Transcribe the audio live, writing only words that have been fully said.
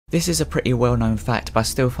This is a pretty well known fact, but I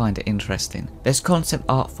still find it interesting. There's concept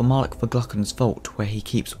art for Moluck the Glukkon's vault where he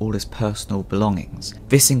keeps all his personal belongings.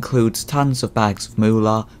 This includes tons of bags of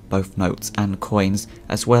moolah, both notes and coins,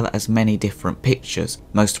 as well as many different pictures,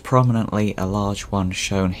 most prominently a large one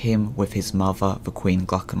showing him with his mother, the Queen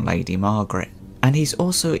Glukkon Lady Margaret. And he's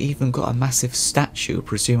also even got a massive statue,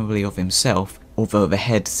 presumably of himself, although the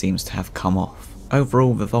head seems to have come off.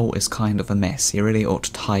 Overall, the vault is kind of a mess. He really ought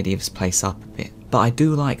to tidy this place up a bit. But I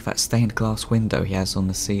do like that stained glass window he has on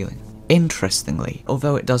the ceiling. Interestingly,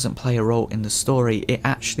 although it doesn't play a role in the story, it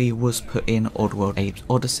actually was put in Oddworld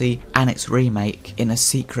Oddysee and its remake in a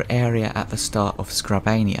secret area at the start of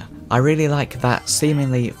Scrabania. I really like that,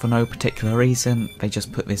 seemingly for no particular reason, they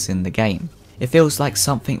just put this in the game. It feels like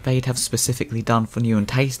something they'd have specifically done for New and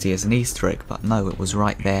Tasty as an Easter egg, but no, it was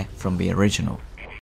right there from the original.